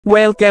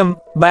Welcome,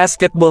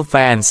 basketball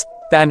fans,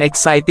 to an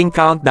exciting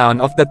countdown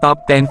of the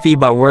top 10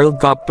 FIBA World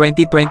Cup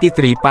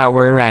 2023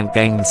 power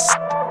rankings.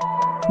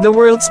 The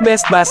world's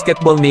best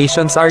basketball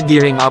nations are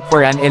gearing up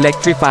for an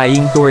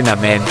electrifying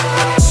tournament.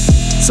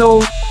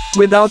 So,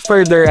 without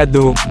further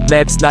ado,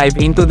 let's dive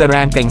into the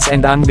rankings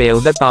and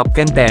unveil the top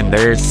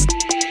contenders.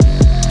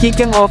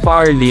 Kicking off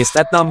our list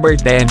at number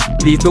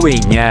 10,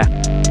 Lithuania.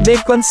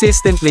 They've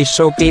consistently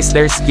showcased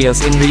their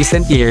skills in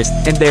recent years,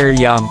 and their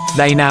young,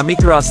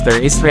 dynamic roster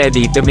is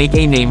ready to make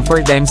a name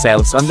for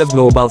themselves on the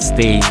global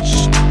stage.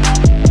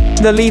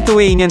 The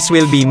Lithuanians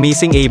will be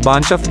missing a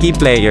bunch of key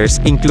players,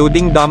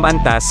 including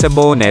Domantas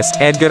Sabonis,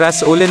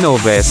 Edgaras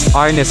Ulanoves,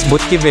 Arnes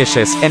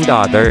Butkevičius, and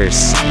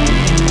others.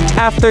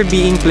 After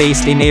being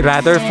placed in a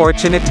rather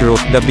fortunate group,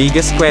 the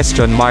biggest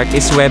question mark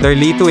is whether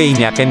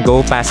Lithuania can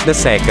go past the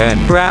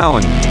second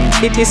round.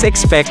 It is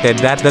expected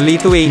that the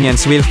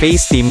Lithuanians will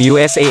face Team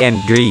USA and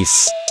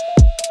Greece.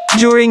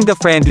 During the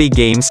friendly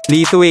games,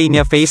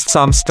 Lithuania faced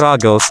some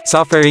struggles,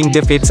 suffering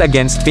defeats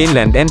against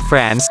Finland and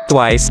France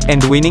twice,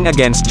 and winning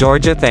against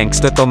Georgia thanks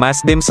to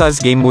Tomas Dimsa's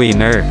game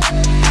winner.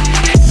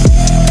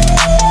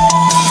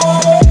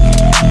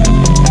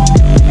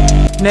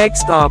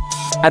 Next up,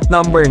 at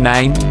number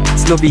 9,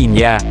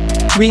 Slovenia.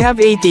 We have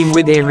a team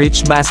with a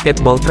rich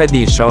basketball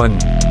tradition.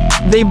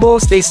 They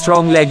boast a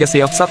strong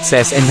legacy of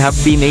success and have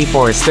been a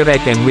force to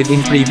reckon with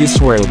in previous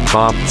World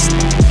Cups.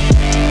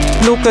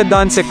 Luka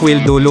Doncic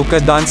will do Luka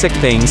Doncic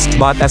things,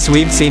 but as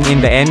we've seen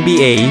in the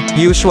NBA,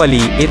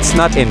 usually, it's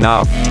not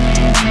enough.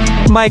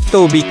 Mike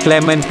Tobey,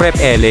 Klemen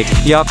Prepelic,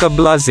 Jakub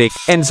Blažič,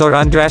 and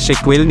Zoran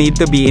Dragic will need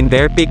to be in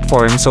their peak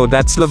form so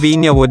that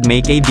Slovenia would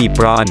make a deep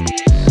run.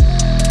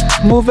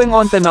 Moving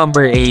on to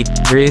number 8,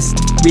 Greece.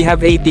 We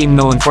have a team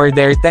known for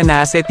their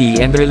tenacity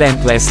and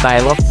relentless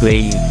style of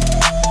play.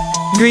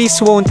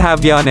 Greece won't have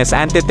Giannis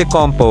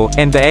Antetokounmpo,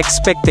 and the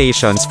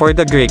expectations for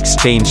the Greeks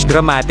change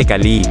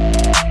dramatically.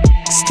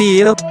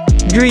 Still,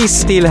 Greece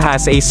still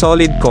has a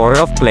solid core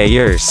of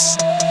players.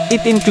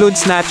 It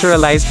includes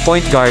naturalized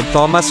point guard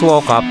Thomas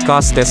Walkup,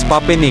 Kostas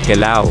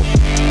Papanikolaou,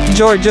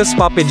 Georgios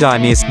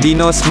Papagiannis,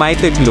 Dinos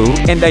Mitoglou,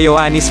 and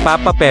Ioannis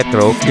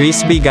Papapetrou.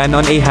 Greece began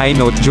on a high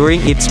note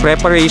during its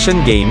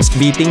preparation games,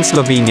 beating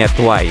Slovenia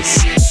twice.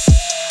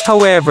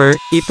 However,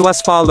 it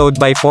was followed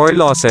by 4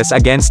 losses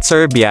against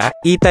Serbia,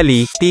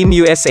 Italy, Team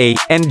USA,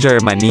 and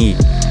Germany.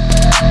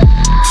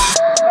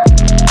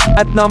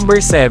 At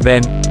number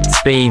 7,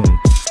 Spain.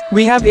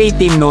 We have a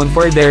team known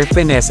for their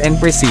finesse and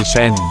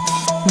precision.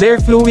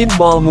 Their fluid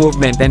ball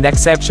movement and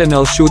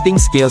exceptional shooting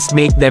skills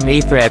make them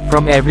a threat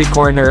from every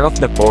corner of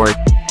the court.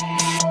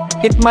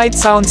 It might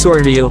sound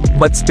surreal,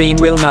 but Spain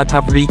will not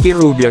have Ricky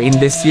Rubio in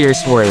this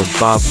year's World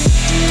Cup.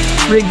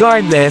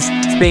 Regardless,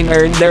 Spain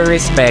earned their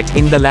respect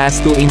in the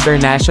last 2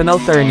 international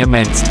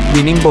tournaments,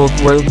 winning both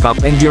World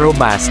Cup and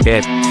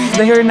Eurobasket.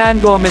 The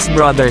Hernan Gomez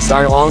brothers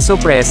are also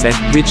present,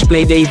 which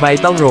played a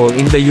vital role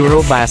in the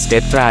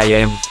Eurobasket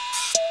triumph.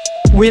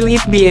 Will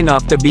it be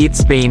enough to beat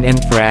Spain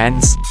and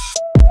France?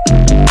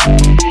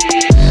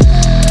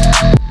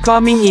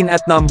 Coming in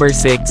at number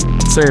 6,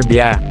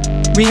 Serbia.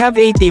 We have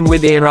a team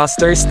with a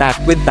roster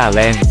stacked with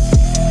talent.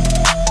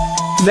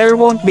 There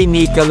won't be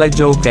Nikola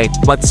Jokic,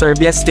 but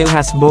Serbia still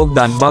has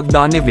Bogdan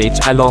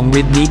Bogdanovic along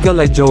with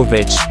Nikola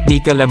Jovic,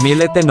 Nikola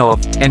Milutinov,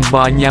 and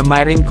Vanja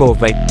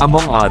Marinkovic,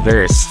 among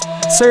others.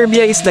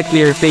 Serbia is the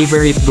clear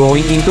favorite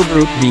going into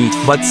Group B,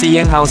 but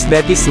seeing how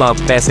Svetislav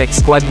Pesek's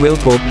squad will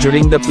cope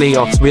during the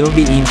playoffs will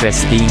be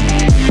interesting.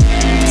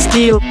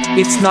 Still,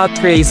 it's not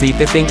crazy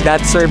to think that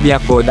Serbia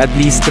could at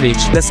least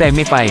reach the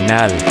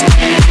semifinal.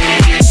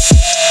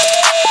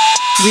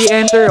 We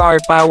enter our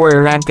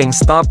power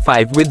rankings top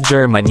 5 with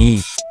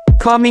Germany.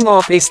 Coming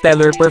off a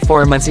stellar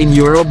performance in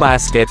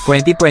Eurobasket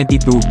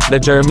 2022, the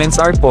Germans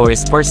are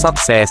poised for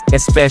success,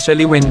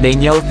 especially when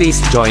Daniel Theis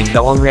joined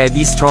the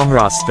already strong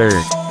roster.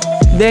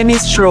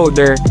 Dennis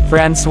Schroeder,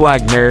 Franz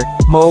Wagner,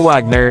 Mo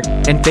Wagner,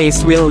 and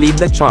Theis will lead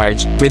the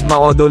charge, with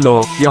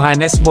Maodolo,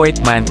 Johannes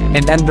Voigtman,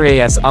 and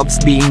Andreas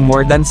Ubbs being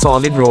more than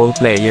solid role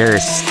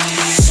players.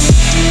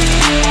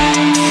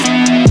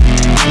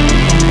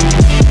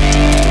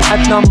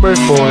 At number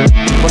 4,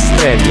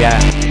 Australia.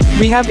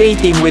 We have a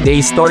team with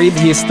a storied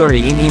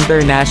history in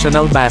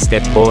international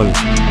basketball.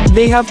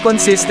 They have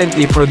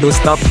consistently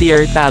produced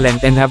top-tier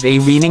talent and have a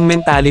winning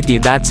mentality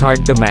that's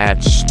hard to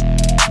match.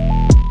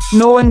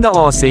 Knowing the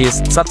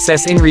Aussies'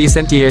 success in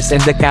recent years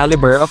and the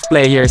caliber of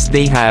players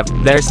they have,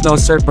 there's no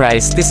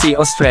surprise to see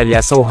Australia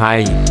so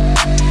high.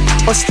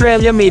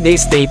 Australia made a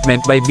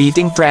statement by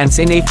beating France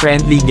in a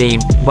friendly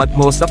game, but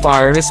most of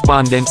our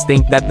respondents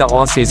think that the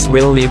Aussies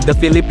will leave the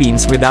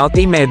Philippines without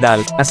a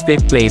medal, as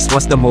 5th place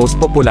was the most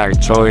popular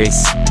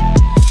choice.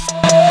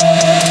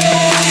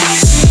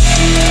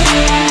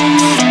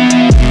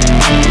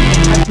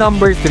 At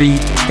number 3,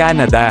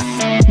 Canada.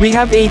 We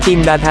have a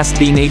team that has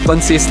been a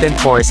consistent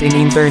force in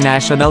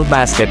international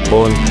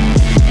basketball.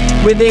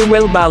 With a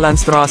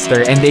well-balanced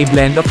roster and a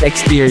blend of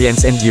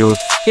experience and youth,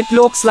 it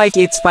looks like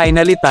it's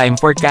finally time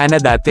for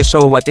Canada to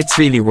show what it's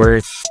really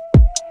worth.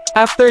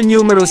 After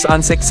numerous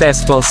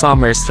unsuccessful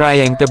summers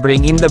trying to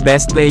bring in the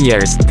best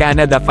players,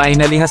 Canada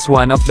finally has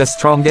one of the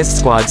strongest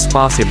squads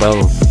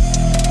possible.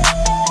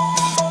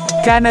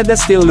 Canada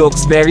still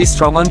looks very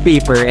strong on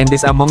paper and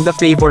is among the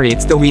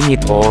favorites to win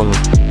it all.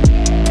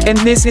 And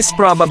this is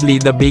probably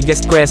the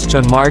biggest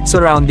question mark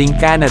surrounding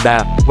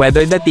Canada,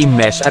 whether the team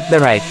mesh at the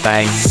right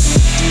time.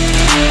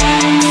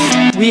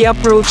 We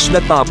approach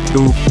the top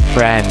 2,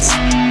 France.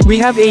 We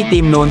have a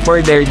team known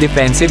for their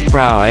defensive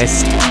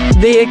prowess.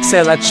 They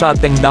excel at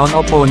shutting down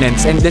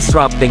opponents and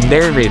disrupting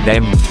their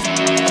rhythm.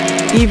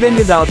 Even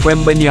without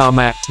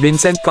Wembanyama,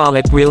 Vincent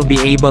Collet will be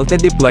able to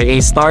deploy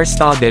a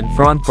star-studded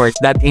frontcourt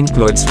that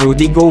includes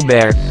Rudy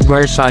Gobert,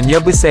 Guerschon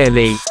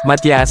Yabusele,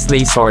 Matthias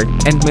Lassort,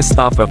 and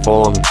Mustafa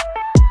Fall.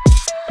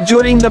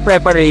 During the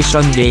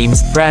preparation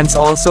games, France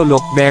also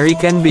looked very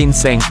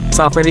convincing,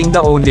 suffering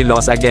the only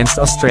loss against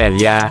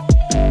Australia.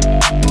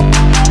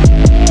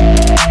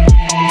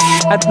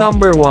 At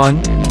number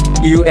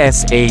 1,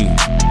 USA.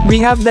 We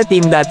have the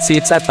team that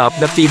sits atop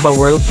the Fiba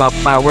World Cup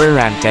power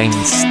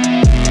rankings.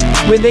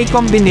 With a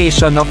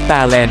combination of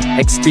talent,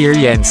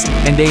 experience,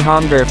 and a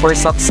hunger for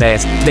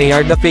success, they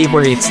are the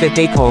favorites to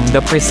take home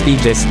the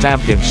prestigious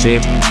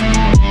championship.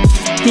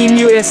 Team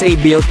USA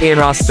built a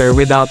roster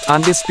without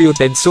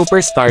undisputed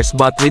superstars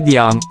but with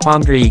young,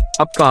 hungry,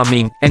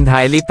 upcoming, and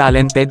highly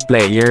talented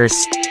players.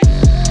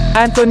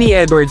 Anthony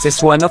Edwards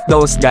is one of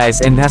those guys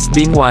and has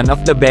been one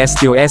of the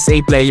best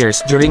USA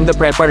players during the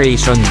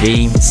preparation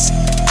games.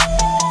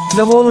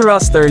 The whole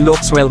roster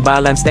looks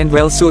well-balanced and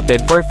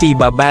well-suited for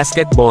FIBA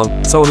basketball,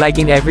 so like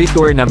in every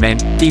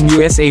tournament, Team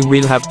USA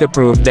will have to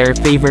prove their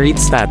favorite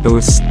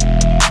status.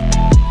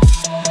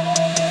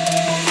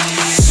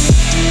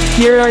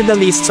 Here are the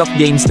lists of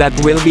games that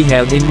will be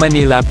held in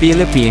Manila,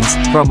 Philippines,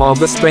 from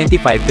August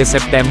 25 to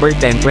September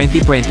 10,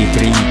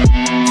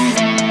 2023.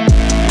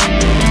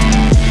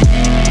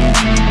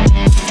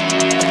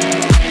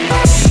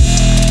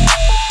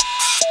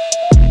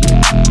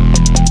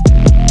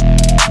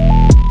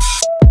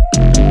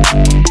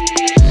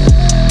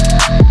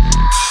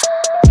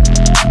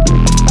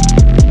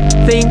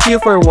 Thank you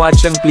for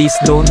watching. Please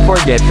don't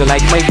forget to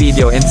like my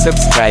video and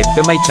subscribe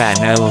to my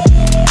channel.